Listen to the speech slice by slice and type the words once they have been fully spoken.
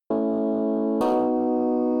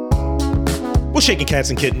What's shaking, cats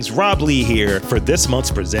and kittens? Rob Lee here for this month's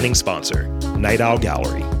presenting sponsor, Night Owl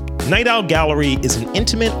Gallery. Night Owl Gallery is an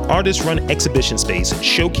intimate, artist-run exhibition space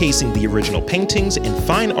showcasing the original paintings and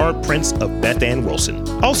fine art prints of Beth Ann Wilson.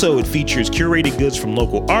 Also, it features curated goods from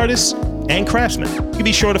local artists and craftsmen. You'll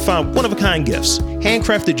be sure to find one-of-a-kind gifts,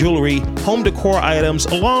 handcrafted jewelry, home decor items,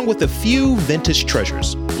 along with a few vintage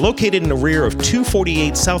treasures. Located in the rear of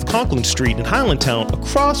 248 South Conklin Street in Highlandtown,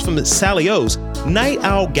 across from Sally O's, Night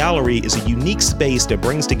Owl Gallery is a unique space that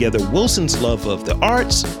brings together Wilson's love of the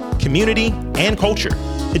arts, community, and culture.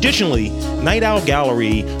 Additionally, Night Owl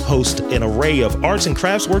Gallery hosts an array of arts and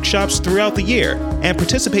crafts workshops throughout the year and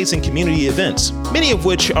participates in community events, many of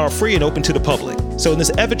which are free and open to the public. So in this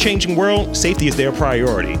ever-changing world, safety is their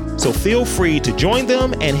priority. So feel free to join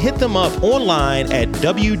them and hit them up online at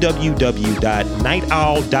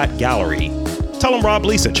www.nightowl.gallery. Tell them Rob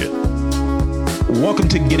Lee sent you. Welcome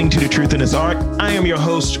to Getting to the Truth in This Art. I am your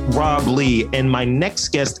host, Rob Lee, and my next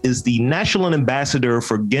guest is the National Ambassador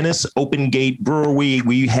for Guinness Open Gate Brewery.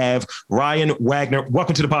 We have Ryan Wagner.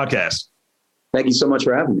 Welcome to the podcast. Thank you so much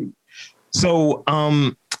for having me. So,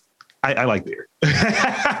 I like beer.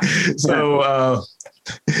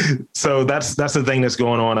 So that's the thing that's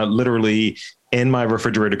going on. I literally in my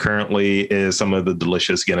refrigerator currently is some of the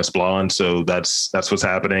delicious Guinness Blonde. So that's what's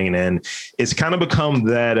happening. And it's kind of become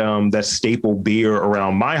that staple beer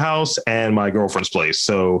around my house and my girlfriend's place.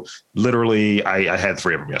 So literally I had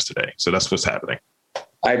 3 of them yesterday. So that's what's happening.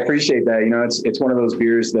 I appreciate that. You know, it's one of those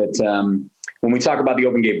beers that when we talk about the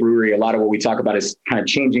Open Gate Brewery, a lot of what we talk about is kind of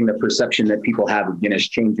changing the perception that people have of Guinness,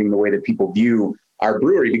 changing the way that people view our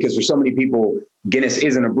brewery, because for so many people, Guinness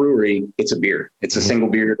isn't a brewery, it's a beer. It's a single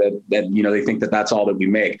beer that you know, they think that that's all that we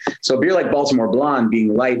make. So a beer like Baltimore Blonde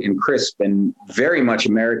being light and crisp and very much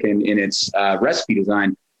American in its recipe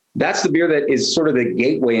design, that's the beer that is sort of the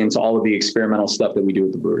gateway into all of the experimental stuff that we do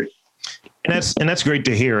at the brewery. And that's great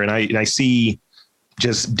to hear. And I see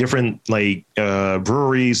just different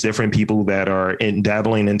breweries, different people that are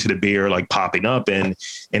dabbling into the beer, like popping up and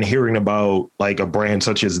hearing about like a brand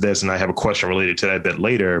such as this. And I have a question related to that a bit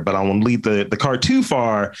later, but I won't lead the cart too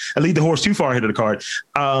far. I lead the horse too far ahead of the cart.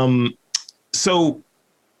 So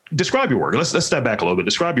describe your work. Let's step back a little bit.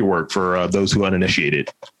 Describe your work for those who are uninitiated.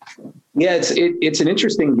 Yeah, it's an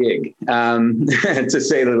interesting gig, to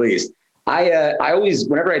say the least. I always,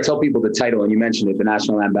 whenever I tell people the title, and you mentioned it, the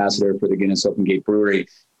National Ambassador for the Guinness Open Gate Brewery,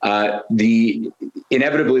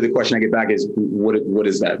 inevitably the question I get back is, what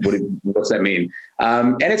is that? What's that mean?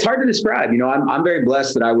 And it's hard to describe. You know, I'm very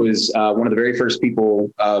blessed that I was one of the very first people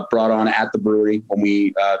brought on at the brewery when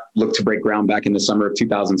we looked to break ground back in the summer of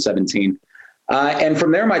 2017. And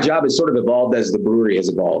from there, my job has sort of evolved as the brewery has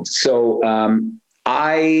evolved. So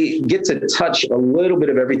I get to touch a little bit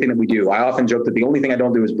of everything that we do. I often joke that the only thing I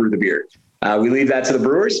don't do is brew the beer. We leave that to the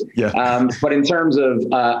brewers. Yeah. But in terms of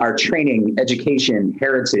our training, education,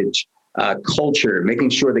 heritage, culture,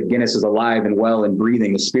 making sure that Guinness is alive and well and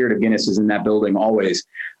breathing, the spirit of Guinness is in that building always.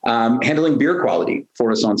 Handling beer quality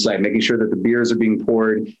for us on site, making sure that the beers are being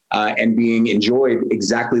poured and being enjoyed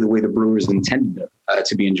exactly the way the brewers intended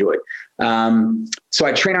to be enjoyed. So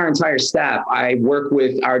I train our entire staff. I work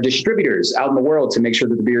with our distributors out in the world to make sure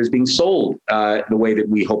that the beer is being sold the way that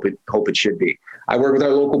we hope it should be. I work with our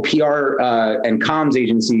local PR and comms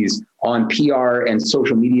agencies on PR and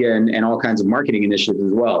social media and all kinds of marketing initiatives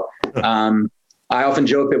as well. I often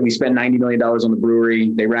joke that we spent $90 million on the brewery.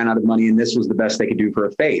 They ran out of money and this was the best they could do for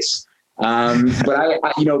a face. But I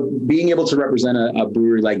being able to represent a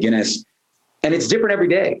brewery like Guinness, and it's different every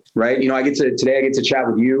day, right? You know, today I get to chat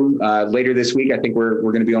with you. Later this week, I think we're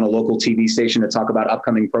going to be on a local TV station to talk about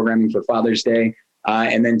upcoming programming for Father's Day.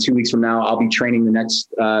 And then 2 weeks from now, I'll be training the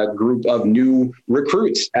next group of new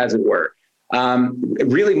recruits, as it were.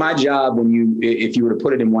 Really, my job, if you were to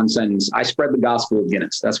put it in one sentence, I spread the gospel of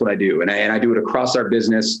Guinness. That's what I do. And I do it across our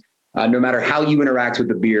business. No matter how you interact with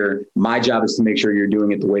the beer, my job is to make sure you're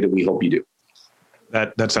doing it the way that we hope you do.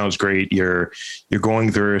 That sounds great. You're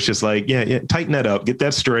going through. It's just like, yeah, tighten that up, get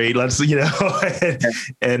that straight. Let's, and you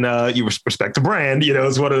respect the brand. You know,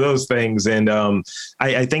 it's one of those things. And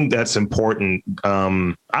I think that's important.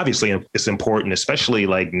 Obviously, it's important, especially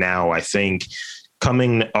like now. I think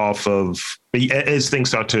coming off of as things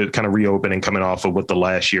start to kind of reopen and coming off of what the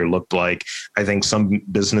last year looked like, I think some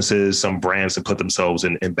businesses, some brands have put themselves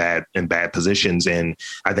in bad positions. And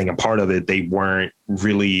I think a part of it, they weren't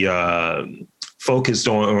really focused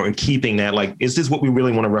on keeping that, like, is this what we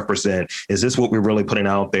really want to represent? Is this what we're really putting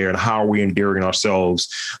out there? And how are we endearing ourselves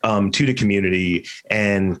to the community?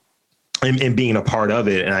 And and being a part of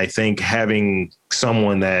it. And I think having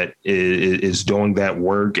someone that is doing that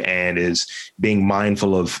work and is being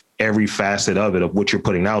mindful of every facet of it, of what you're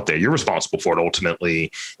putting out there, you're responsible for it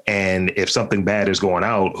ultimately. And if something bad is going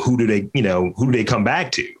out, who do they come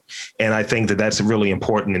back to? And I think that that's really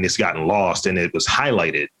important, and it's gotten lost, and it was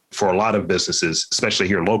highlighted for a lot of businesses, especially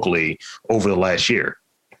here locally, over the last year.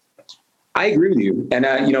 I agree with you. And,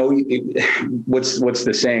 what's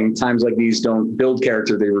the saying? Times like these don't build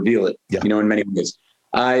character, they reveal it, in many ways.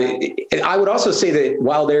 I would also say that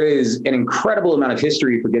while there is an incredible amount of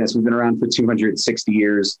history for Guinness, we've been around for 260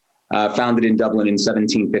 years, founded in Dublin in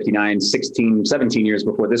 1759, 17 years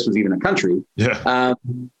before this was even a country. Yeah.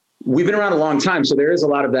 We've been around a long time. So there is a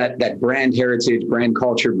lot of that brand heritage, brand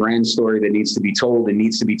culture, brand story that needs to be told, and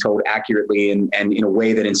needs to be told accurately and in a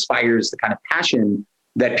way that inspires the kind of passion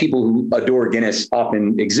that people who adore Guinness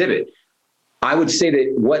often exhibit. I would say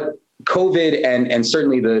that what COVID and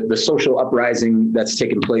certainly the social uprising that's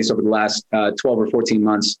taken place over the last 12 or 14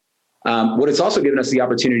 months, what it's also given us the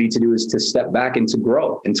opportunity to do is to step back and to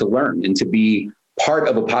grow and to learn and to be part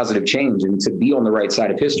of a positive change and to be on the right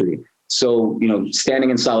side of history. So, standing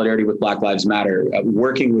in solidarity with Black Lives Matter,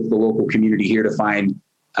 working with the local community here to find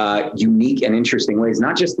unique and interesting ways,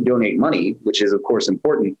 not just to donate money, which is of course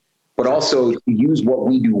important, but also to use what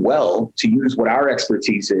we do well, to use what our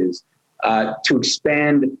expertise is, to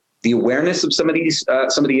expand the awareness of some of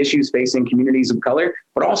the issues facing communities of color,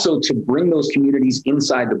 but also to bring those communities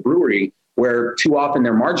inside the brewery where too often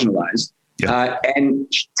they're marginalized,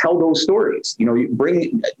 and tell those stories.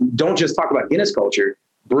 Don't just talk about Guinness culture,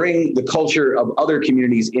 bring the culture of other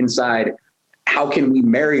communities inside. How can we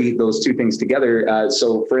marry those two things together?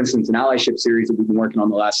 So for instance, an allyship series that we've been working on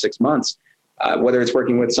the last 6 months, whether it's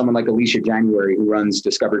working with someone like Alicia January, who runs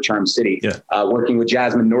Discover Charm City, working with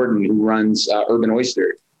Jasmine Norton, who runs Urban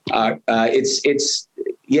Oyster. That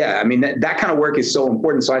kind of work is so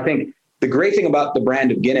important. So I think the great thing about the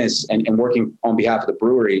brand of Guinness and working on behalf of the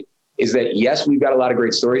brewery is that, yes, we've got a lot of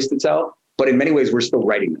great stories to tell, but in many ways we're still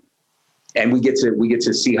writing them. And we get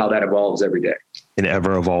to see how that evolves every day. An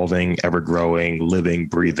ever evolving, ever growing, living,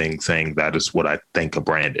 breathing thing. That is what I think a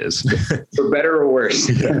brand is. For better or worse.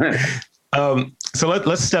 So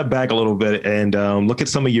let's step back a little bit and look at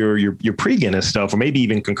some of your pre-Guinness stuff, or maybe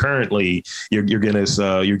even concurrently your Guinness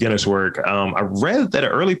work. I read that an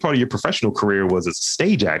early part of your professional career was as a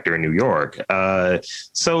stage actor in New York.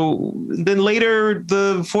 So then later,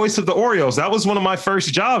 the voice of the Orioles. That was one of my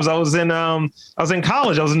first jobs. I was in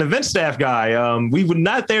college. I was an event staff guy. We were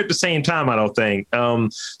not there at the same time, I don't think.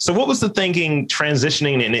 So what was the thinking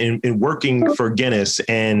transitioning and working for Guinness?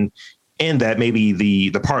 And that maybe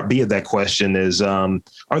the part B of that question is, are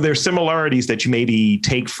there similarities that you maybe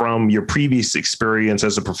take from your previous experience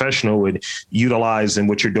as a professional and utilize in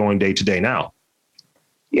what you're doing day to day now?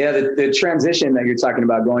 Yeah, the transition that you're talking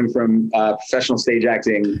about, going from professional stage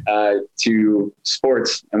acting to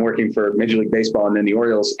sports and working for Major League Baseball and then the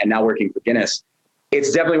Orioles and now working for Guinness,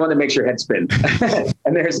 it's definitely one that makes your head spin.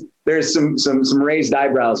 And there's some raised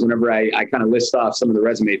eyebrows whenever I kind of list off some of the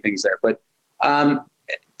resume things there. But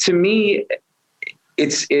to me,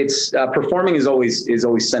 it's performing is always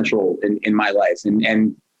central in my life.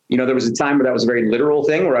 And there was a time where that was a very literal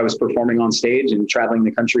thing where I was performing on stage and traveling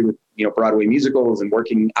the country with, Broadway musicals and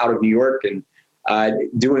working out of New York and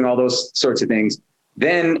doing all those sorts of things.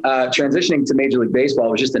 Then transitioning to Major League Baseball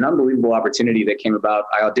was just an unbelievable opportunity that came about.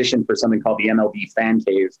 I auditioned for something called the MLB Fan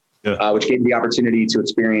Cave, which gave me the opportunity to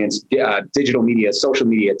experience digital media, social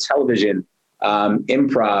media, television,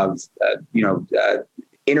 improv,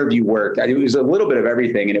 interview work. It was a little bit of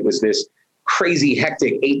everything. And it was this crazy,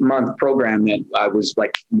 hectic 8-month program that I was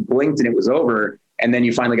like blinked and it was over. And then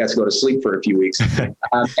you finally got to go to sleep for a few weeks.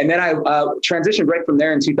 And then I transitioned right from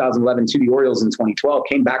there in 2011 to the Orioles in 2012,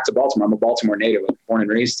 came back to Baltimore. I'm a Baltimore native, I'm born and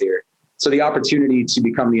raised here. So the opportunity to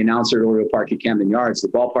become the announcer at Oriole Park at Camden Yards, the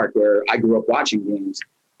ballpark where I grew up watching games,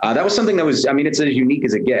 that was something that was, it's as unique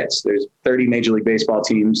as it gets. There's 30 Major League Baseball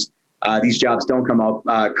teams. These jobs don't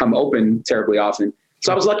come open terribly often.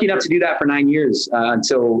 So I was lucky enough to do that for 9 years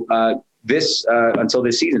until this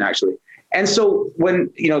season, actually. And so when,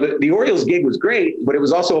 the Orioles gig was great, but it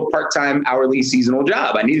was also a part-time hourly seasonal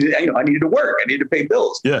job. I needed to work. I needed to pay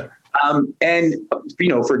bills. Yeah. And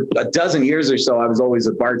for a dozen years or so, I was always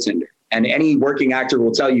a bartender. And any working actor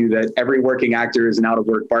will tell you that every working actor is an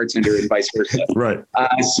out-of-work bartender and vice versa. Right.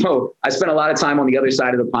 So I spent a lot of time on the other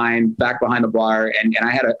side of the pine, back behind the bar, and I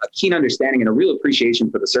had a keen understanding and a real appreciation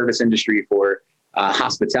for the service industry, for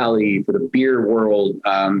hospitality, for the beer world.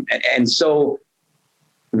 And so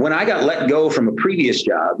when I got let go from a previous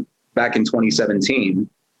job back in 2017,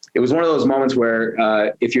 it was one of those moments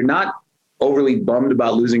where if you're not overly bummed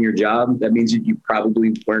about losing your job, that means you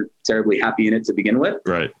probably weren't terribly happy in it to begin with.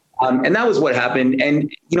 Right. And that was what happened.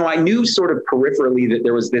 And, I knew sort of peripherally that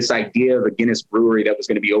there was this idea of a Guinness brewery that was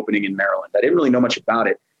going to be opening in Maryland. I didn't really know much about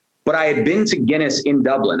it, but I had been to Guinness in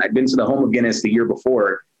Dublin. I'd been to the home of Guinness the year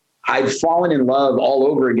before. I'd fallen in love all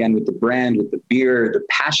over again with the brand, with the beer, the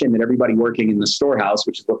passion that everybody working in the storehouse,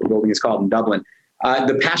 which is what the building is called in Dublin,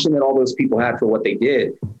 the passion that all those people had for what they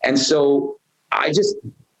did. And so I just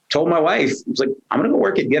told my wife, I was like, I'm going to go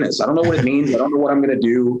work at Guinness. I don't know what it means. I don't know what I'm going to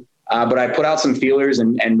do. But I put out some feelers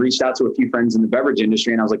and reached out to a few friends in the beverage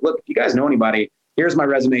industry. And I was like, look, if you guys know anybody, here's my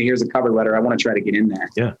resume. Here's a cover letter. I want to try to get in there.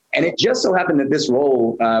 Yeah. And it just so happened that this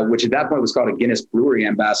role, which at that point was called a Guinness Brewery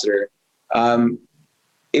Ambassador, I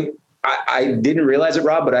didn't realize it,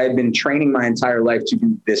 Rob, but I had been training my entire life to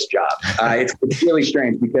do this job. It's really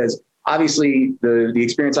strange because obviously the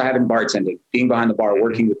experience I have in bartending, being behind the bar,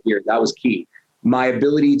 working with beer, that was key. My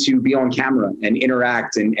ability to be on camera and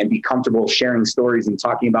interact and be comfortable sharing stories and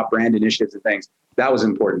talking about brand initiatives and things, that was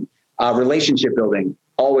important. Relationship building,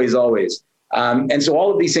 always. And so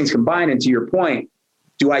all of these things combined, and to your point,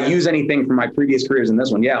 do I use anything from my previous careers in this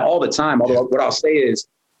one? Yeah, all the time. Although what I'll say is,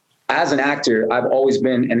 as an actor, I've always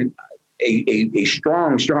been a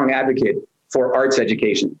strong advocate for arts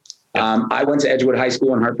education. I went to Edgewood High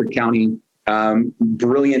School in Hartford County,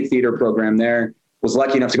 brilliant theater program there. Was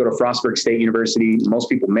lucky enough to go to Frostburg State University. Most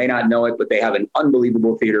people may not know it, but they have an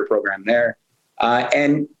unbelievable theater program there.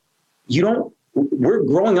 And we're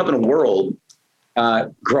growing up in a world,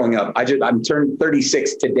 I'm turned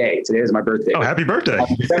 36 today. Today is my birthday. Oh, happy birthday.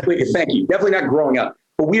 Thank you. Definitely not growing up,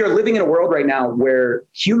 but we are living in a world right now where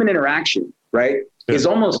human interaction, right, is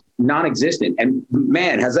almost non-existent. And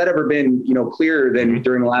man, has that ever been, clearer than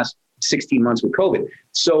during the last 16 months with COVID.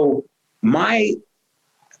 So my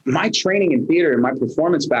training in theater and my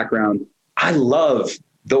performance background, I love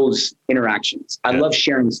those interactions. I love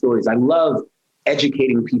sharing stories. I love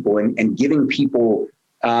educating people and giving people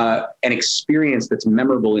an experience that's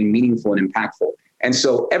memorable and meaningful and impactful. And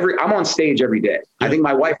so I'm on stage every day. I think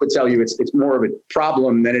my wife would tell you it's more of a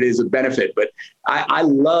problem than it is a benefit, but I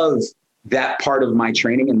love that part of my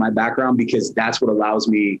training and my background because that's what allows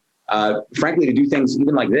me, frankly, to do things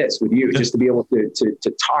even like this with you, just to be able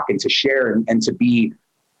to talk and to share and to be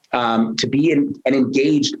an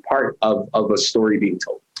engaged part of a story being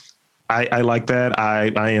told. I like that.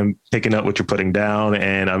 I am picking up what you're putting down,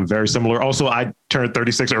 and I'm very similar. Also, I turned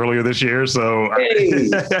 36 earlier this year, so hey.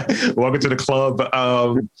 Welcome to the club.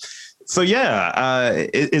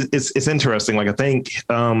 It's interesting. Like I think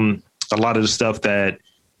a lot of the stuff that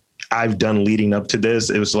I've done leading up to this,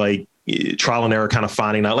 it was like trial and error, kind of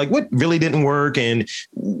finding out like what really didn't work and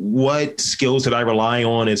what skills did I rely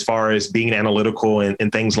on as far as being analytical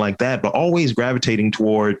and things like that, but always gravitating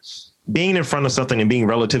toward being in front of something and being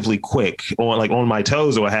relatively quick on my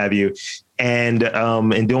toes or what have you. And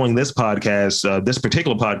in doing this podcast, this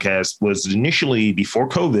particular podcast was initially before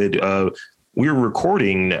COVID. We were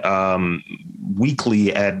recording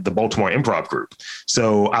weekly at the Baltimore Improv Group.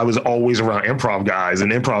 So I was always around improv guys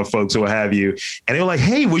and improv folks or what have you. And they were like,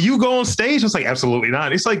 hey, will you go on stage? I was like, absolutely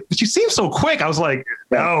not. It's like, but you seem so quick. I was like,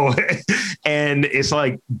 no. And it's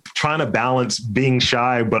like trying to balance being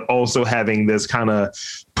shy, but also having this kind of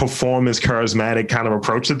performance, charismatic kind of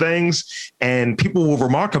approach to things. And people will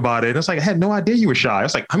remark about it. It's like, I had no idea you were shy. I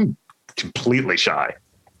was like, I'm completely shy.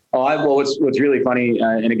 Well, what's really funny,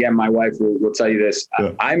 and again, my wife will tell you this.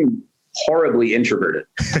 Yeah. I'm horribly introverted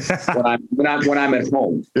when I'm at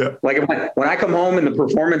home. Yeah. Like when I come home and the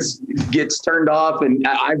performance gets turned off, and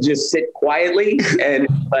I just sit quietly, and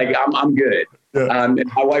like I'm good. Yeah. And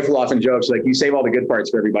my wife will often joke, she's like, "You save all the good parts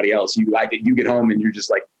for everybody else. You get home and you're just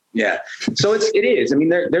like, yeah." So it is. I mean,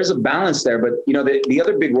 there's a balance there, but the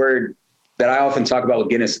other big word that I often talk about with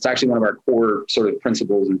Guinness, it's actually one of our core sort of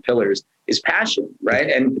principles and pillars, is passion, right?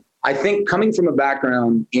 And I think coming from a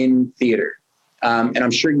background in theater, and I'm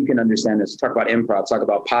sure you can understand this, talk about improv, talk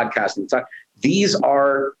about podcasting, these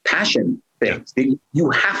are passion things. You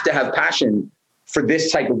have to have passion for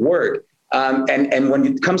this type of work. And when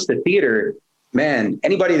it comes to theater, man,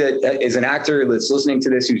 anybody that is an actor that's listening to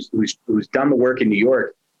this, who's done the work in New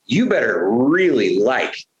York, you better really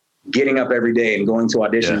like getting up every day and going to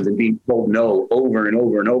auditions and being told no over and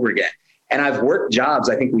over and over again. And I've worked jobs,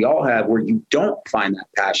 I think we all have, where you don't find that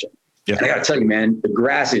passion. Yeah. And I got to tell you, man, the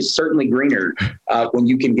grass is certainly greener when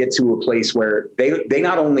you can get to a place where they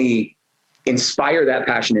not only inspire that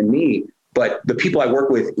passion in me, but the people I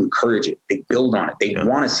work with encourage it. They build on it. They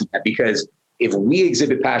want to see that, because if we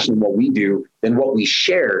exhibit passion in what we do, then what we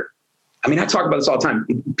share I mean, I talk about this all the time.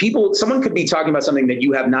 Someone could be talking about something that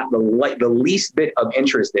you have not the least bit of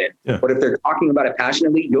interest in, but if they're talking about it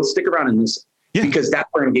passionately, you'll stick around and listen because that's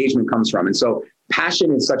where engagement comes from. And so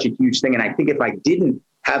passion is such a huge thing. And I think if I didn't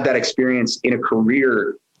have that experience in a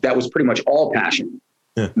career that was pretty much all passion,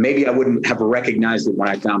 maybe I wouldn't have recognized it when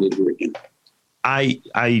I found it here again. I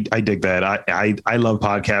dig that. I love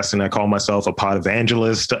podcasting. I call myself a pod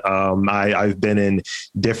evangelist. I've been in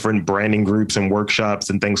different branding groups and workshops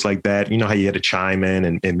and things like that. You know how you had to chime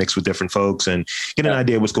in and mix with different folks and get an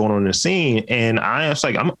idea of what's going on in the scene. And I was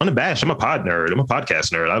like, I'm unabashed. I'm a pod nerd. I'm a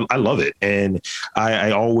podcast nerd. I love it. And I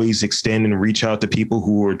always extend and reach out to people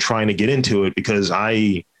who are trying to get into it because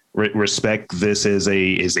I respect this as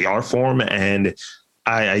the art form. And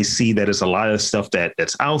I see that it's a lot of stuff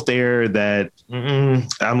that's out there that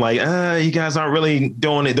I'm like, you guys aren't really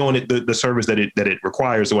doing it the service that it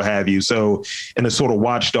requires or what have you. So in a sort of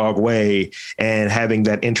watchdog way and having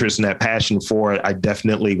that interest and that passion for it, I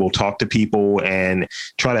definitely will talk to people and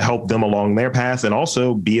try to help them along their path and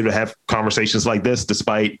also be able to have conversations like this,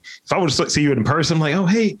 despite if I were to see you in person, I'm like, oh,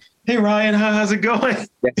 hey, Ryan, how's it going?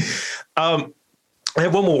 I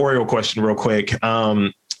have one more Oriole question real quick.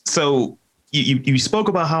 So you spoke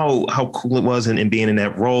about how cool it was and being in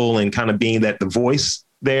that role and kind of being the voice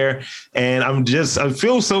there. And I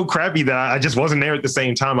feel so crappy that I just wasn't there at the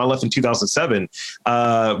same time. I left in 2007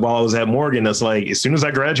 while I was at Morgan. It's like, as soon as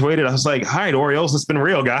I graduated, I was like, all right, Orioles, it's been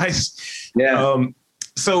real, guys. Yeah.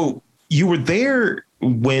 So you were there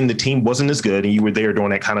when the team wasn't as good and you were there during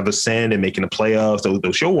that kind of ascend and making the playoffs, those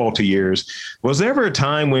Showalter years. Was there ever a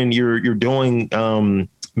time when you're doing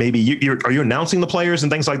maybe are you announcing the players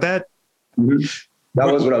and things like that? Mm-hmm. That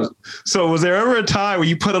was what I was. So was there ever a time where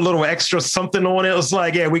you put a little extra something on it? It was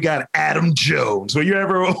like, yeah, we got Adam Jones. Were you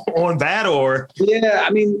ever on that or? Yeah, I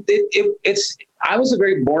mean, I was a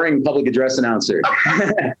very boring public address announcer.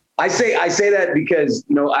 I say that because,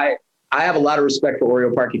 I have a lot of respect for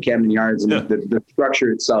Oriole Park at Camden Yards and the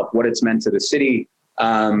structure itself, what it's meant to the city.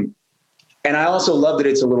 And I also love that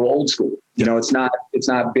it's a little old school. It's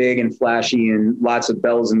not big and flashy and lots of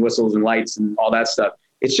bells and whistles and lights and all that stuff.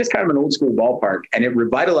 It's just kind of an old school ballpark, and it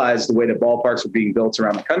revitalized the way that ballparks were being built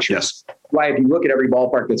around the country. Yes. Why, if you look at every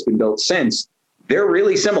ballpark that's been built since, they're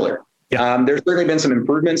really similar. Yeah. There's certainly been some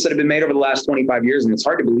improvements that have been made over the last 25 years, and it's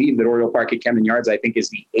hard to believe that Oriole Park at Camden Yards, I think, is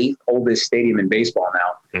the 8th oldest stadium in baseball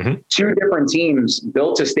now. Mm-hmm. 2 different teams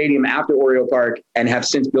built a stadium after Oriole Park and have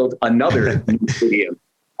since built another new stadium,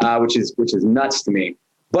 which is nuts to me.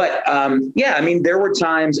 But I mean, there were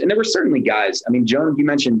times, and there were certainly guys. I mean, Jones, you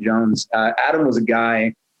mentioned Jones. Adam was a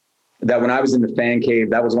guy that when I was in the fan cave,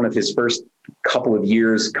 that was one of his first couple of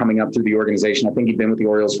years coming up through the organization. I think he'd been with the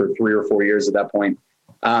Orioles for 3 or 4 years at that point.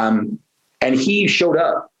 And he showed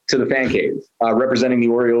up to the fan cave representing the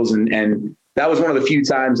Orioles. And that was one of the few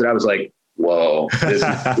times that I was like, whoa, this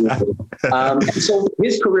is cool. And so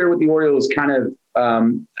his career with the Orioles kind of,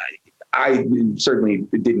 I certainly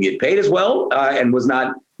didn't get paid as well and was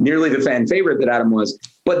not nearly the fan favorite that Adam was.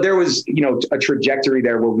 But there was, a trajectory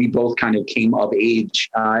there where we both kind of came of age.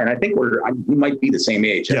 And I think we might be the same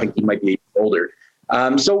age. Yeah. I think he might be older.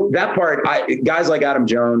 So that part, guys like Adam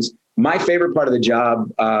Jones, my favorite part of the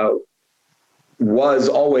job was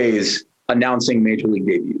always announcing major league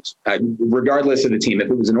debuts, regardless of the team. If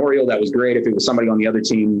it was an Oriole, that was great. If it was somebody on the other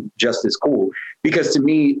team, just as cool. Because to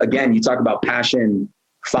me, again, you talk about passion,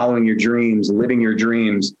 following your dreams, living your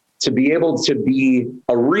dreams, to be able to be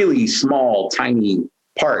a really small, tiny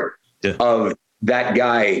part of that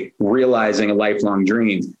guy realizing a lifelong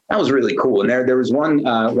dream. That was really cool. And there was one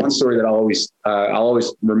story that I'll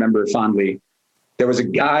always remember fondly. There was a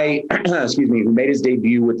guy, who made his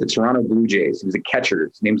debut with the Toronto Blue Jays. He was a catcher.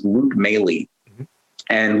 His name's Luke Maley. Mm-hmm.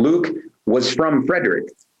 And Luke was from Frederick,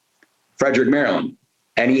 Maryland.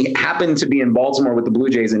 And he happened to be in Baltimore with the Blue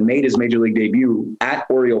Jays and made his major league debut at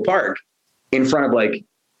Oriole Park in front of like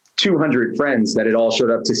 200 friends that had all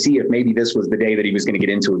showed up to see if maybe this was the day that he was going to get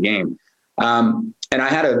into a game. And I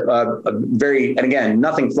had a very, and again,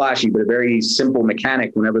 nothing flashy, but a very simple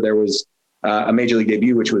mechanic whenever there was a major league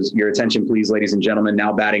debut, which was your attention, please, ladies and gentlemen,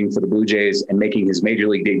 now batting for the Blue Jays and making his major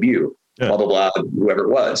league debut, blah, blah, blah, whoever it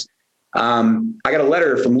was. I got a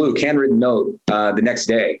letter from Luke, handwritten note the next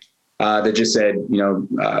day. That just said,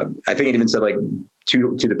 I think it even said like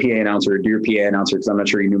to the PA announcer, dear PA announcer, because I'm not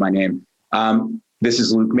sure he knew my name. This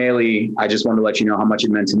is Luke Maley. I just wanted to let you know how much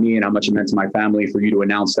it meant to me and how much it meant to my family for you to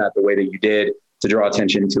announce that the way that you did, to draw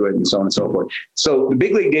attention to it and so on and so forth. So the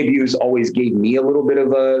big league debuts always gave me a little bit of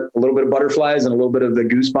butterflies and a little bit of the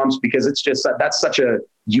goosebumps, because that's such a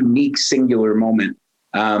unique, singular moment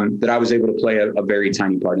that I was able to play a very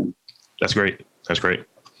tiny part in. That's great.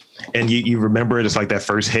 And you remember it. It's like that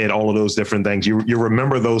first hit, all of those different things. You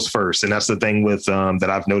remember those first. And that's the thing with that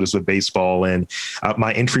I've noticed with baseball. And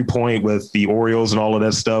my entry point with the Orioles and all of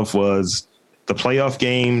that stuff was the playoff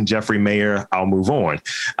game, Jeffrey Mayer, I'll move on.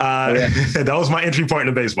 That was my entry point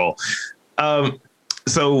into baseball. And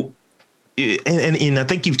I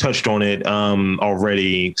think you've touched on it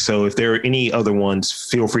already. So if there are any other ones,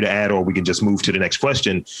 feel free to add, or we can just move to the next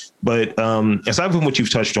question. But aside from what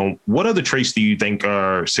you've touched on, what other traits do you think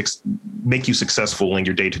make you successful in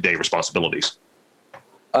your day-to-day responsibilities?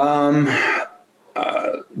 Yeah,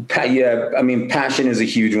 I mean, passion is a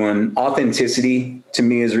huge one. Authenticity to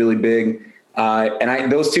me is really big.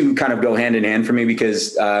 And those two kind of go hand in hand for me,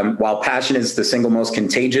 because while passion is the single most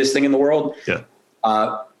contagious thing in the world,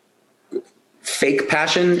 fake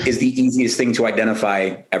passion is the easiest thing to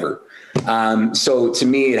identify ever. So to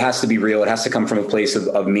me, it has to be real. It has to come from a place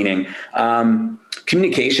of meaning.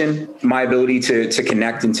 Communication, my ability to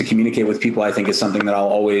connect and to communicate with people, I think is something that I'll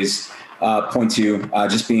always point to,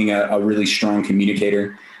 just being a really strong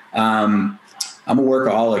communicator. I'm a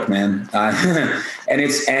workaholic, man.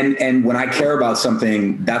 And when I care about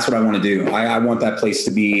something, that's what I want to do. I want that place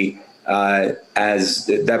to be, as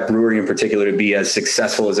that brewery in particular, to be as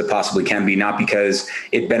successful as it possibly can be, not because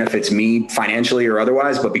it benefits me financially or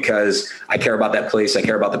otherwise, but because I care about that place. I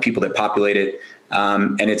care about the people that populate it.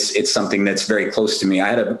 And it's something that's very close to me. I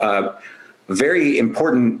had a very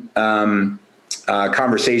important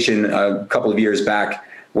conversation a couple of years back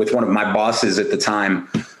with one of my bosses at the time,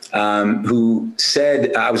 who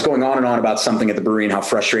said, I was going on and on about something at the brewery and how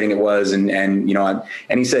frustrating it was. And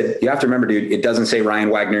he said, you have to remember, dude, it doesn't say Ryan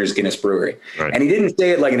Wagner's Guinness Brewery. Right. And he didn't say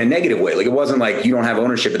it like in a negative way. Like, it wasn't like, you don't have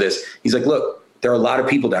ownership of this. He's like, look, there are a lot of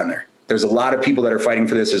people down there. There's a lot of people that are fighting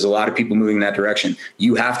for this. There's a lot of people moving in that direction.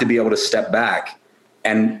 You have to be able to step back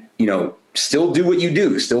and, still do what you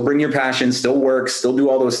do, still bring your passion, still work, still do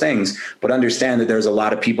all those things, but understand that there's a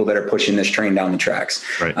lot of people that are pushing this train down the tracks.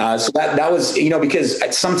 Right. So that was,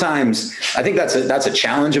 because sometimes I think that's a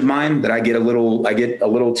challenge of mine, that I get a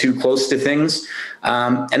little too close to things.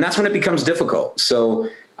 And that's when it becomes difficult. So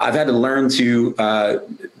I've had to learn to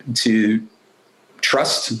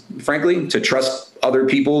trust, frankly, to trust other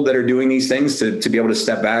people that are doing these things, to be able to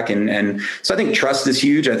step back. And so I think trust is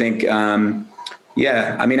huge. I think,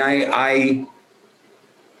 yeah, I mean, and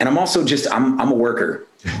I'm also I'm a worker.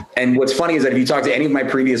 And what's funny is that if you talk to any of my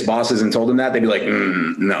previous bosses and told them that, they'd be like,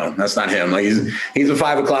 no, that's not him. Like, he's a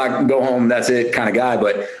 5 o'clock, go home, that's it kind of guy.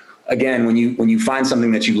 But again, when you find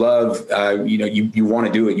something that you love, you want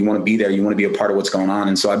to do it. You want to be there. You want to be a part of what's going on.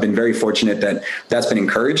 And so I've been very fortunate that that's been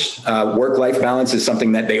encouraged. Work-life balance is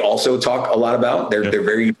something that they also talk a lot about. They're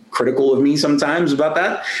very critical of me sometimes about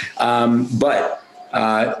that. But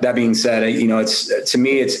that being said, it's, to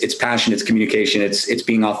me, it's passion, it's communication, it's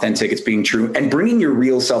being authentic, it's being true, and bringing your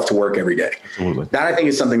real self to work every day. Absolutely. That, I think,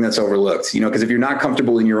 is something that's overlooked, because if you're not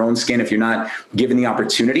comfortable in your own skin, if you're not given the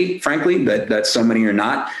opportunity, frankly, that so many are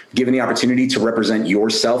not given the opportunity to represent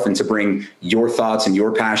yourself and to bring your thoughts and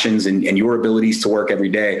your passions and your abilities to work every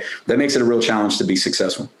day, that makes it a real challenge to be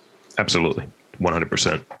successful. Absolutely.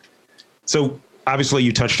 100%. So, obviously,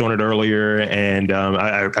 you touched on it earlier, and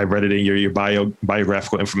I read it in your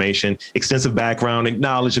biographical information. Extensive background and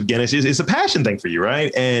knowledge of Guinness is a passion thing for you,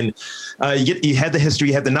 right? And you had the history,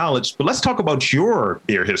 you had the knowledge. But let's talk about your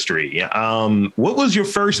beer history. What was your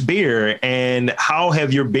first beer, and how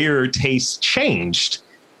have your beer tastes changed?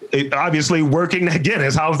 Obviously, working at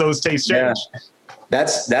Guinness, how have those tastes changed? Yeah.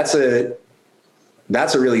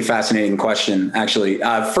 That's a really fascinating question, actually.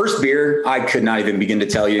 First beer, I could not even begin to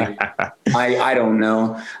tell you. I don't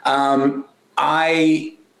know.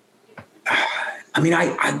 I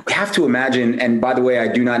have to imagine, and by the way, I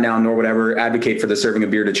do not now nor would ever advocate for the serving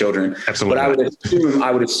of beer to children. Absolutely. But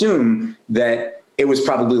I would assume that it was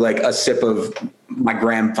probably like a sip of my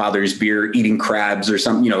grandfather's beer, eating crabs or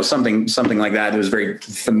something like that. It was very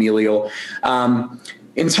familial.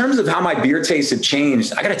 In terms of how my beer tastes have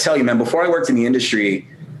changed, I got to tell you, man, before I worked in the industry,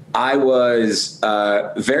 I was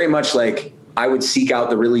very much like, I would seek out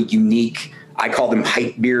the really unique, I call them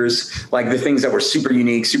hype beers, like the things that were super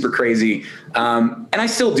unique, super crazy. And I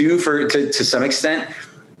still do to some extent.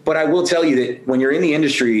 But I will tell you that when you're in the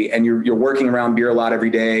industry and you're working around beer a lot every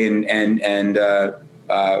day, and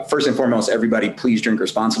first and foremost, everybody, please drink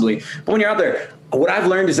responsibly. But when you're out there, what I've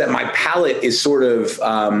learned is that my palate is sort of,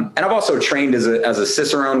 and I've also trained as a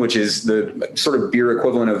Cicerone, which is the sort of beer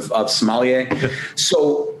equivalent of sommelier.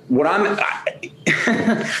 So what how do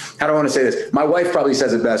I want to say this? My wife probably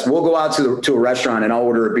says it best. We'll go out to a restaurant and I'll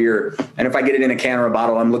order a beer. And if I get it in a can or a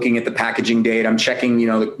bottle, I'm looking at the packaging date. I'm checking,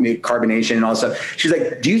 the carbonation and all that stuff. She's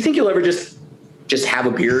like, do you think you'll ever just just have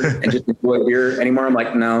a beer and just enjoy beer anymore? I'm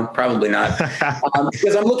like, no, probably not.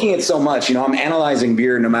 Because I'm looking at so much, I'm analyzing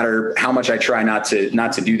beer no matter how much I try not to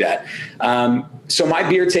do that. So my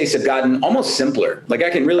beer tastes have gotten almost simpler. Like I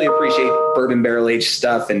can really appreciate bourbon barrel aged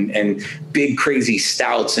stuff and big crazy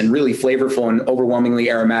stouts and really flavorful and overwhelmingly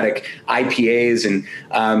aromatic IPAs. And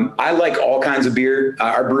I like all kinds of beer.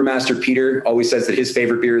 Our brewmaster Peter always says that his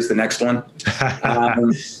favorite beer is the next one.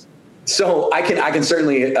 So I can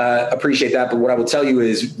certainly appreciate that. But what I will tell you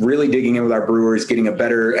is really digging in with our brewers, getting a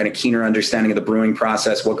better and a keener understanding of the brewing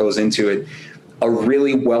process, what goes into it. A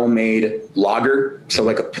really well-made lager, so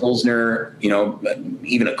like a Pilsner,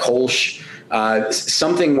 even a Kolsch,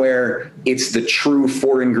 something where it's the true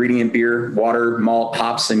 4-ingredient beer: water, malt,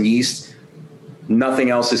 hops, and yeast. Nothing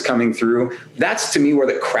else is coming through. That's to me where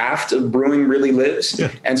the craft of brewing really lives.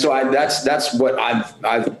 Yeah. And so that's what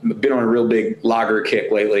I've been on a real big lager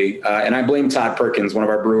kick lately. And I blame Todd Perkins, one of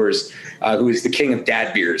our brewers, who is the king of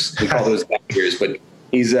dad beers. We call those dad beers, but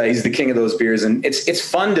he's the king of those beers. And it's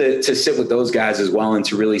fun to sit with those guys as well and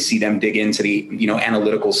to really see them dig into the,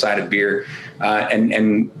 analytical side of beer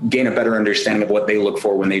and gain a better understanding of what they look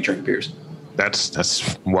for when they drink beers.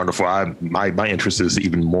 That's wonderful. My interest is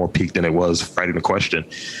even more piqued than it was writing the question.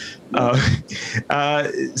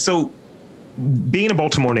 So being a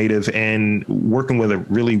Baltimore native and working with a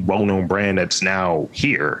really well-known brand that's now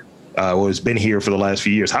here, or has been here for the last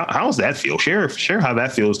few years, how does that feel? Share how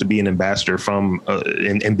that feels to be an ambassador from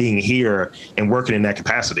and being here and working in that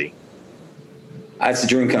capacity. It's a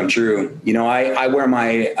dream come true. I wear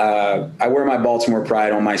my Baltimore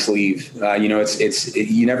pride on my sleeve. It's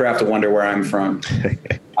you never have to wonder where I'm from.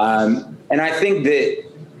 And I think that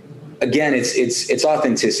again, it's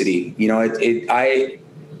authenticity. I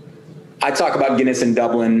talk about Guinness in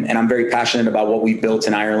Dublin, and I'm very passionate about what we've built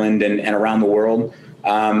in Ireland and around the world.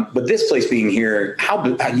 But this place being here,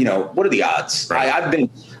 what are the odds? Right.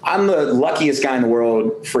 I'm the luckiest guy in the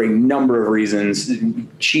world for a number of reasons,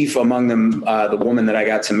 chief among them, the woman that I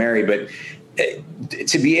got to marry. But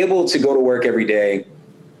to be able to go to work every day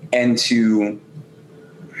and to,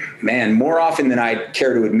 more often than I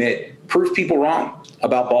care to admit, prove people wrong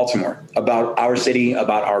about Baltimore, about our city,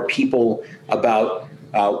 about our people, about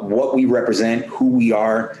what we represent, who we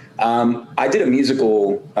are. I did a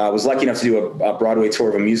musical, was lucky enough to do a Broadway tour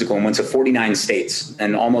of a musical and went to 49 states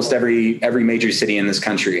and almost every major city in this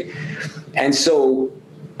country. And so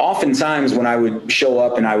oftentimes when I would show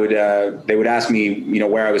up and they would ask me,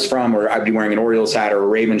 where I was from, or I'd be wearing an Orioles hat or a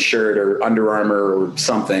Ravens shirt or Under Armour or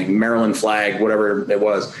something, Maryland flag, whatever it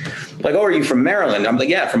was. Like, oh, are you from Maryland? I'm like,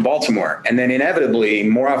 yeah, from Baltimore. And then inevitably,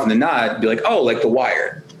 more often than not, be like, oh, like The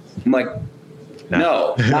Wire. I'm like,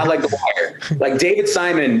 no, not like The Wire. Like David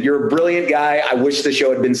Simon, you're a brilliant guy. I wish the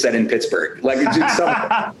show had been set in Pittsburgh. Like it's just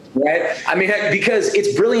something, right? I mean, because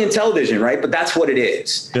it's brilliant television, right? But that's what it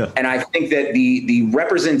is. Yeah. And I think that the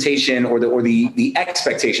representation or the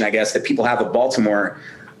expectation, I guess, that people have of Baltimore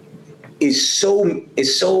is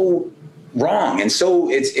so wrong. And so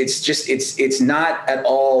it's not at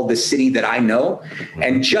all the city that I know.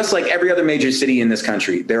 And just like every other major city in this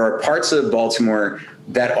country, there are parts of Baltimore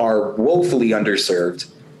that are woefully underserved,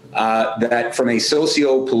 that from a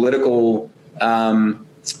socio-political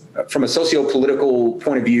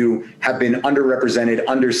point of view have been underrepresented,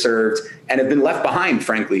 underserved, and have been left behind,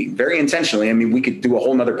 frankly, very intentionally. I mean, we could do a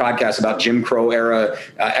whole nother podcast about Jim Crow era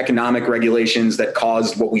economic regulations that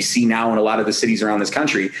caused what we see now in a lot of the cities around this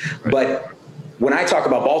country. Right. But when I talk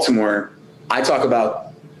about Baltimore, I talk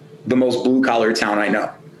about the most blue collar town I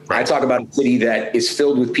know. Right. I talk about a city that is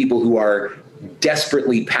filled with people who are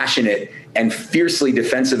desperately passionate and fiercely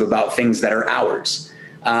defensive about things that are ours.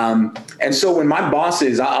 And so when my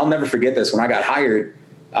bosses, I'll never forget this, when I got hired,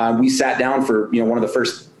 we sat down for, one of the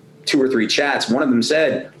first 2 or 3 chats. One of them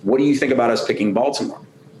said, what do you think about us picking Baltimore?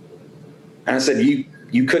 And I said,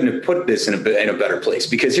 you couldn't have put this in a better place,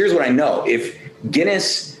 because here's what I know. If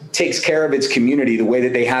Guinness takes care of its community the way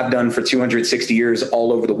that they have done for 260 years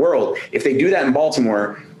all over the world, if they do that in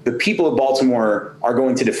Baltimore, the people of Baltimore are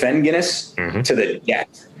going to defend Guinness to the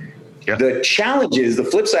death. Yeah. The challenge is, the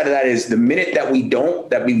flip side of that is, the minute that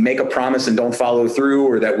we make a promise and don't follow through,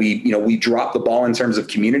 or that we drop the ball in terms of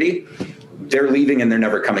community, they're leaving and they're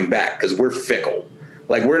never coming back, because we're fickle.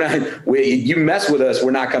 Like you mess with us, we're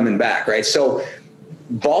not coming back. Right. So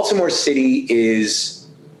Baltimore City is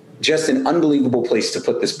just an unbelievable place to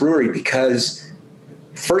put this brewery, because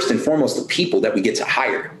first and foremost, the people that we get to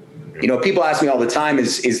hire. People ask me all the time,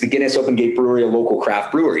 is the Guinness Open Gate Brewery a local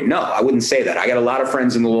craft brewery? No, I wouldn't say that. I got a lot of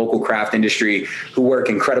friends in the local craft industry who work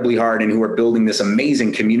incredibly hard and who are building this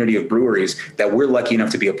amazing community of breweries that we're lucky enough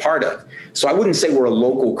to be a part of. So I wouldn't say we're a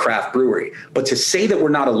local craft brewery, but to say that we're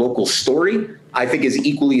not a local story, I think is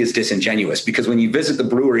equally as disingenuous, because when you visit the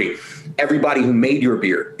brewery, everybody who made your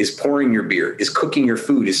beer is pouring your beer, is cooking your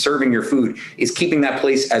food, is serving your food, is keeping that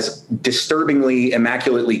place as disturbingly,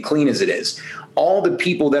 immaculately clean as it is. All the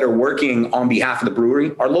people that are working on behalf of the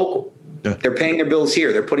brewery are local. Yeah. They're paying their bills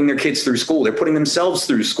here. They're putting their kids through school. They're putting themselves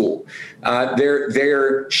through school.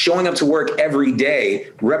 They're showing up to work every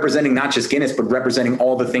day, representing not just Guinness, but representing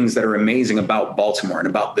all the things that are amazing about Baltimore and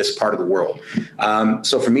about this part of the world.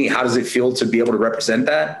 So for me, how does it feel to be able to represent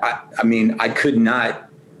that? I mean, I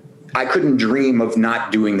couldn't dream of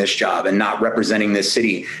not doing this job and not representing this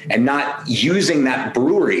city and not using that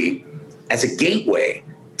brewery as a gateway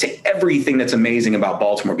to everything that's amazing about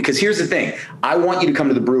Baltimore. Because here's the thing, I want you to come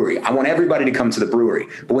to the brewery. I want everybody to come to the brewery.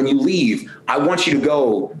 But when you leave, I want you to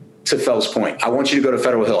go to Fells Point. I want you to go to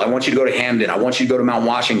Federal Hill. I want you to go to Hamden. I want you to go to Mount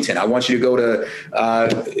Washington. I want you to go to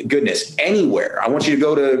anywhere. I want you to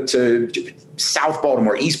go to South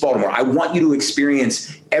Baltimore, East Baltimore. I want you to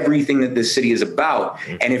experience everything that this city is about.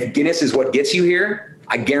 And if Guinness is what gets you here,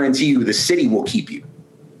 I guarantee you the city will keep you.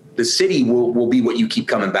 The city will be what you keep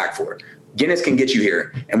coming back for. Guinness can get you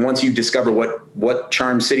here. And once you discover what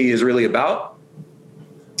Charm City is really about,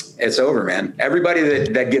 it's over, man. Everybody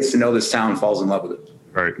that gets to know this town falls in love with it.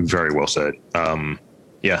 Very, very well said.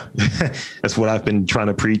 Yeah, that's what I've been trying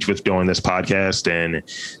to preach with doing this podcast. And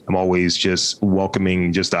I'm always just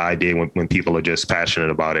welcoming just the idea when people are just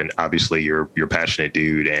passionate about it. And obviously you're a passionate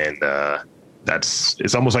dude. And it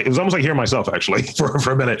was almost like hearing myself actually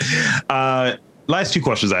for a minute. Last two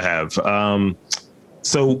questions I have.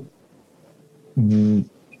 So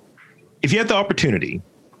if you had the opportunity,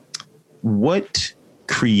 what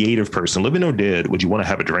creative person, living or dead, would you want to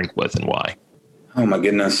have a drink with and why? Oh my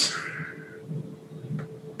goodness.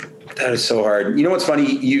 That is so hard. You know what's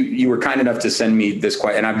funny? You were kind enough to send me this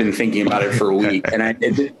question, and I've been thinking about it for a week. And I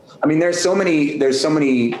mean, there's so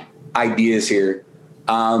many ideas here.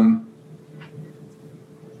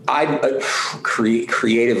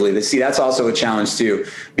 Creatively, see, that's also a challenge too,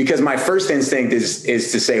 because my first instinct is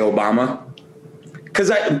to say Obama, because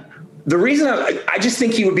the reason I just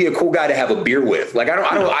think he would be a cool guy to have a beer with. Like,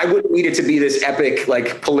 I wouldn't need it to be this epic,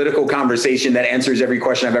 like, political conversation that answers every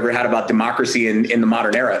question I've ever had about democracy in the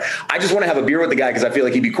modern era. I just want to have a beer with the guy because I feel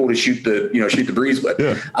like he'd be cool to shoot the breeze with.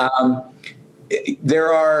 Yeah.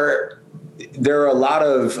 There are a lot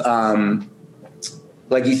of,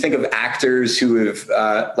 like, you think of actors who have,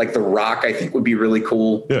 like The Rock, I think would be really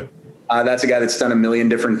cool. Yeah. That's a guy that's done a million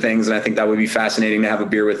different things, and I think that would be fascinating to have a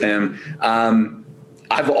beer with him.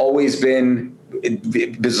 I've always been,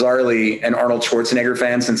 bizarrely, an Arnold Schwarzenegger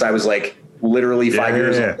fan since I was like literally 5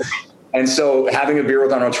 years old. And so having a beer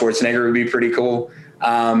with Arnold Schwarzenegger would be pretty cool.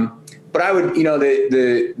 But I would,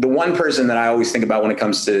 the one person that I always think about when it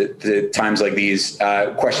comes to times like these,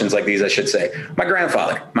 questions like these, I should say, my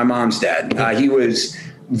grandfather, my mom's dad. I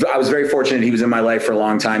was very fortunate. He was in my life for a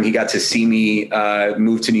long time. He got to see me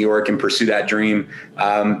move to New York and pursue that dream.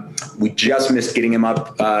 We just missed getting him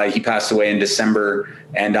up. He passed away in December,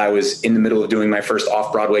 and I was in the middle of doing my first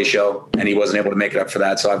off-Broadway show, and he wasn't able to make it up for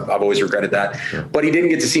that. So I've always regretted that. Sure. But he didn't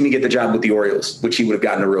get to see me get the job with the Orioles, which he would have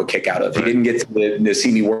gotten a real kick out of. Right. He didn't get to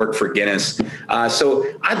see me work for Guinness. So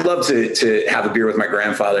I'd love to have a beer with my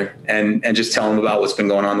grandfather and just tell him about what's been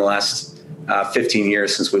going on the last 15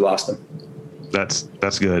 years since we lost him. That's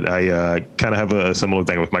good. I kind of have a similar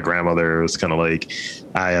thing with my grandmother. It was kind of like,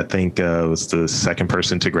 I think was the second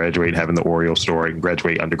person to graduate, having the Orioles story,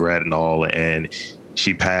 graduate undergrad and all. And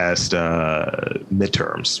she passed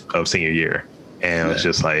midterms of senior year. And it was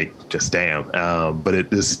just damn. But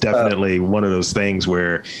it is definitely one of those things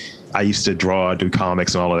where I used to do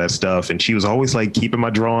comics and all of that stuff. And she was always like keeping my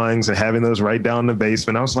drawings and having those right down in the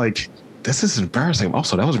basement. I was like, this is embarrassing.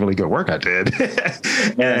 Also, that was really good work I did.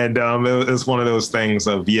 And it was one of those things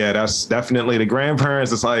of, that's definitely the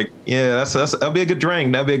grandparents. It's like, that'll be a good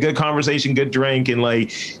drink. That'll be a good conversation, good drink. And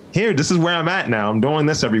like, here, this is where I'm at now. I'm doing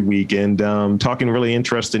this every week and talking really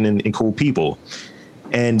interesting and cool people.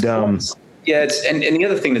 And and the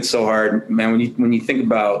other thing that's so hard, man, when you think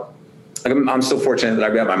about, like, I'm so fortunate that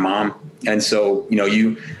I've got my mom. And so,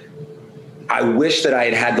 I wish that I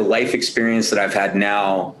had had the life experience that I've had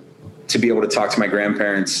now to be able to talk to my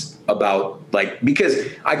grandparents about, like, because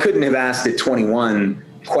I couldn't have asked at 21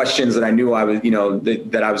 questions that I knew I was,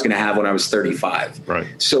 that I was going to have when I was 35. Right.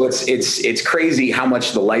 So it's crazy how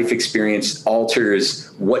much the life experience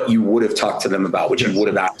alters what you would have talked to them about, what you would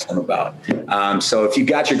have asked them about. So if you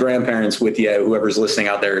got your grandparents with you, whoever's listening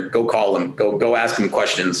out there, go call them, go ask them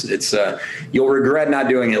questions. It's you'll regret not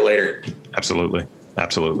doing it later. Absolutely.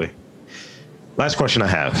 Last question I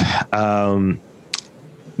have.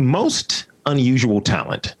 Most unusual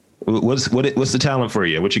talent. What's the talent for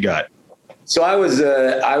you? What you got? So I was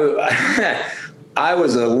I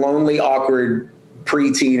was a lonely, awkward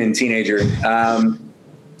preteen and teenager,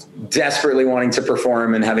 desperately wanting to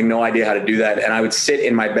perform and having no idea how to do that. And I would sit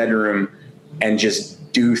in my bedroom and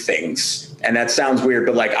just do things. And that sounds weird,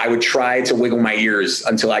 but like I would try to wiggle my ears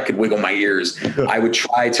until I could wiggle my ears. I would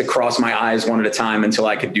try to cross my eyes one at a time until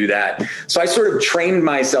I could do that. So I sort of trained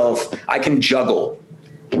myself. I can juggle.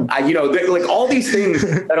 Like all these things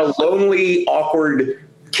that a lonely, awkward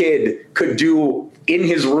kid could do in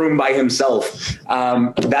his room by himself.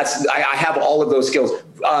 I have all of those skills,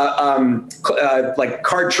 like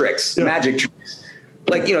card tricks, magic tricks,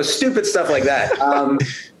 like, stupid stuff like that.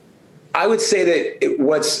 I would say that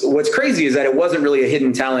what's crazy is that it wasn't really a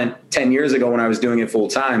hidden talent 10 years ago when I was doing it full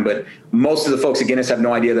time, but most of the folks at Guinness have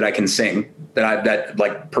no idea that I can sing,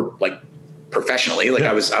 professionally. Like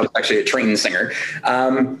I was actually a trained singer.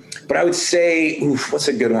 But I would say, what's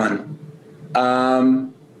a good one?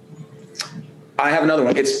 I have another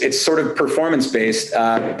one. It's sort of performance based,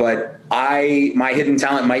 but my hidden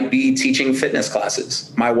talent might be teaching fitness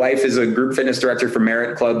classes. My wife is a group fitness director for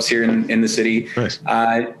Merit Clubs here in the city. Nice.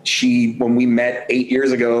 When we met 8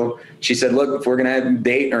 years ago, she said, look, if we're going to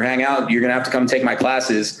date or hang out, you're going to have to come take my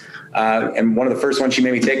classes. And one of the first ones she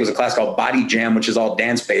made me take was a class called Body Jam, which is all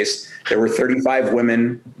dance based. There were 35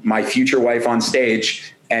 women, my future wife on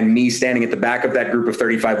stage, and me standing at the back of that group of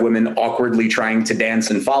 35 women, awkwardly trying to dance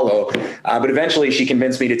and follow. But eventually she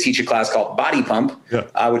convinced me to teach a class called Body Pump,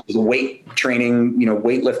 which is weight training,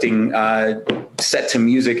 weightlifting, set to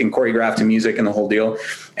music and choreographed to music and the whole deal.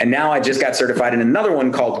 And now I just got certified in another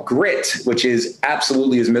one called Grit, which is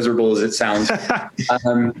absolutely as miserable as it sounds.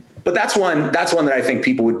 But that's one that I think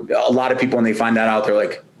a lot of people, when they find that out, they're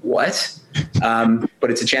like, what? But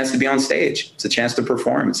it's a chance to be on stage. It's a chance to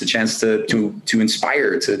perform. It's a chance to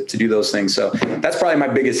inspire, to do those things. So that's probably my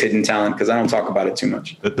biggest hidden talent, because I don't talk about it too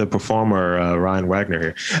much. The performer, Ryan Wagner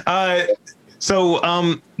here.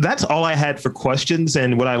 So that's all I had for questions.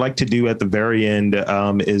 And what I like to do at the very end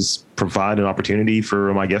is provide an opportunity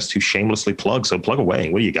for my guests to shamelessly plug. So plug away.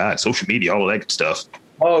 What do you got? Social media, all of that good stuff.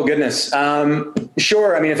 Oh, goodness.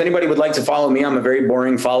 Sure. I mean, if anybody would like to follow me, I'm a very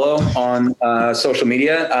boring follow on social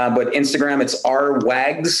media, but Instagram, it's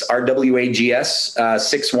rwags, RWAGS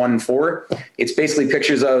 614. It's basically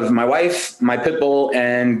pictures of my wife, my pit bull,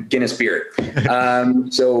 and Guinness beer.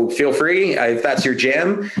 So feel free if that's your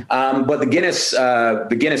jam. But the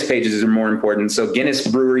Guinness pages are more important. So Guinness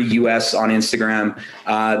Brewery US on Instagram.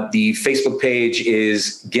 The Facebook page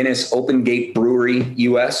is Guinness Open Gate Brewery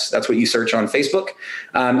US. That's what you search on Facebook.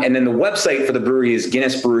 And then the website for the brewery is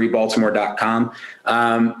GuinnessBreweryBaltimore.com.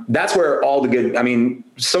 That's where all the good,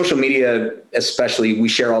 social media, especially, we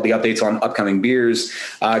share all the updates on upcoming beers,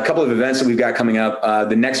 a couple of events that we've got coming up,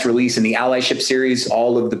 the next release in the Allyship series,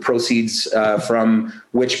 all of the proceeds from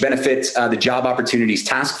which benefits the Job Opportunities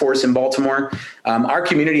Task Force in Baltimore. Our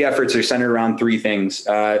community efforts are centered around three things: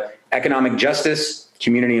 economic justice,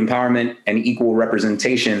 community empowerment, and equal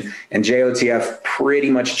representation. And JOTF pretty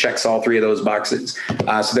much checks all three of those boxes.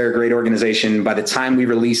 So they're a great organization. By the time we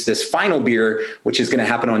release this final beer, which is going to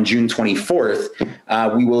happen on June 24th,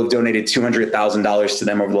 we will have donated $200,000 to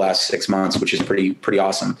them over the last 6 months, which is pretty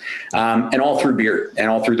awesome. And all through beer, and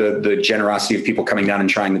all through the generosity of people coming down and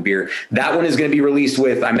trying the beer. That one is going to be released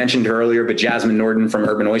with, I mentioned her earlier, but Jasmine Norden from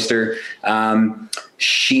Urban Oyster.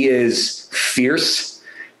 She is fierce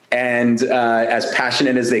and as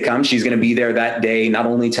passionate as they come. She's going to be there that day, not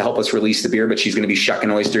only to help us release the beer, but she's going to be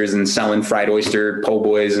shucking oysters and selling fried oyster po'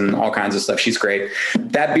 boys and all kinds of stuff. She's great.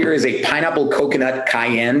 That beer is a pineapple coconut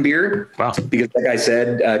cayenne beer. Wow. Because like I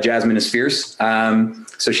said, Jasmine is fierce.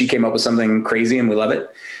 So she came up with something crazy and we love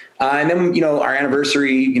it. And then, our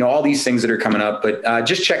anniversary, all these things that are coming up, but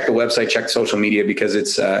just check the website, check social media, because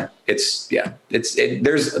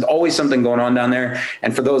there's always something going on down there.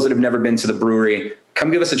 And for those that have never been to the brewery, come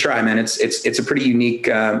give us a try, man. It's a pretty unique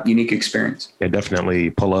experience. Yeah,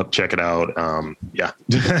 definitely pull up, check it out.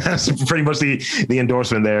 That's pretty much the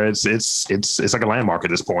endorsement there. It's like a landmark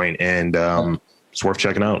at this point, and it's worth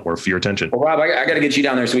checking out, worth your attention. Well, Rob, I got to get you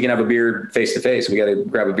down there so we can have a beer face to face. We got to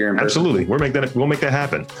grab a beer in person. Absolutely. We'll make that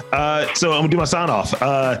happen. So I'm gonna do my sign off.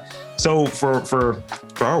 So for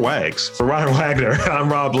our wags, for Ryan Wagner,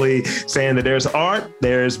 I'm Rob Lee, saying that there's art,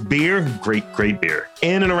 there's beer, great beer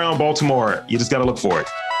in and around Baltimore. You just got to look for it.